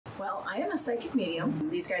Well, I am a psychic medium.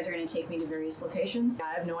 These guys are going to take me to various locations.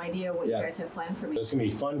 I have no idea what you guys have planned for me. It's going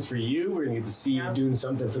to be fun for you. We're going to get to see you doing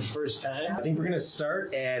something for the first time. I think we're going to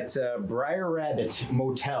start at Briar Rabbit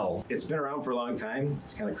Motel. It's been around for a long time.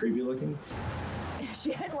 It's kind of creepy looking.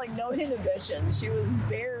 She had like no inhibitions. She was a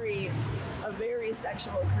very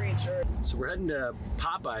sexual creature. So we're heading to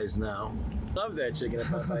Popeyes now. Love that chicken at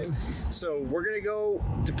Popeyes. So we're gonna go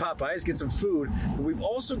to Popeyes, get some food, but we've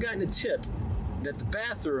also gotten a tip that the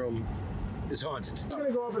bathroom is haunted. I'm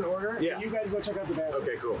gonna go up and order, and you guys go check out the bathroom.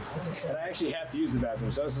 Okay, cool. And I actually have to use the bathroom,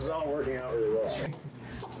 so this is all working out really well.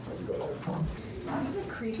 Let's go there. There's a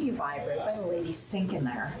creepy vibe right by the lady's sink in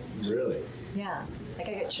there. Really? Yeah. Like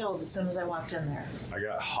I got chills as soon as I walked in there. I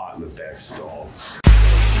got hot in the back stall.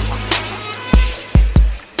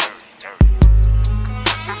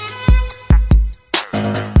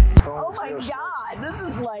 Oh my God, this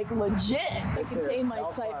is like legit. I contain my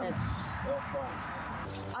excitement.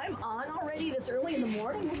 I'm on already this early in the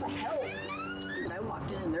morning? What the hell? And I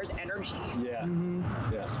walked in and there's energy. Yeah.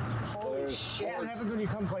 Yeah. Holy shit. What happens when you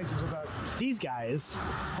come places with us? These guys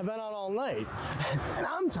have been out all night, and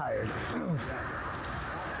I'm tired.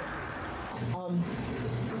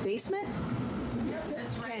 Basement? Yep,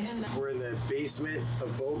 that's right. We're in the basement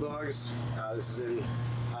of Bulldogs. This is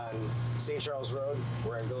on St. Charles Road.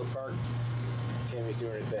 We're in Village Park. Tammy's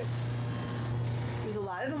doing her thing. There's a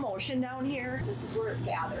lot of emotion down here. This is where it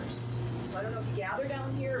gathers. So I don't know if you gather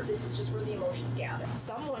down here, or if this is just where the emotions gather.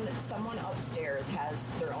 Someone upstairs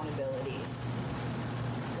has their own abilities.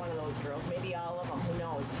 One of those girls, maybe all of them, who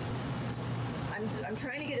knows? I'm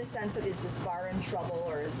trying to get a sense of, is this bar in trouble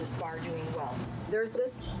or is this bar doing well? There's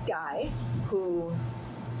this guy who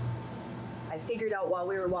I figured out while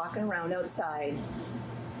we were walking around outside,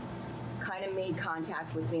 kind of made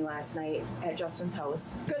contact with me last night at Justin's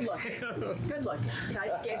house. Good looking. Good looking. I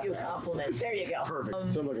just gave you a compliment. There you go. Perfect.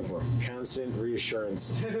 That's what I'm looking for. Constant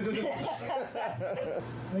reassurance. I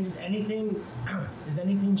mean, is anything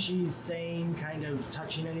she's saying kind of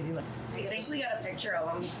touching anything? Like, I think we got a picture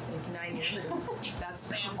of him like 9 years ago. That's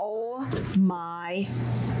stamped. Oh my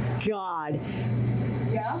God.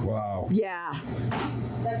 Yeah? Wow. Yeah.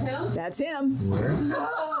 That's him? That's him.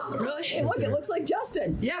 Oh, really? Hey, look, it looks like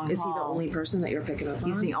Justin. Yeah. Is he the only person that you're picking up on?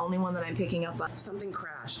 He's the only one that I'm picking up on. Something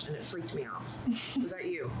crashed and it freaked me out. Was that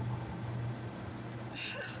you?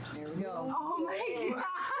 There we go. Oh my God.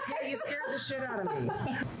 Yeah, you scared the shit out of me.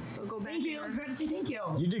 We'll go back. Thank you. I'm trying to say thank you.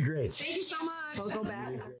 You did great. Thank you so much. We'll go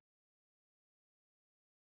back.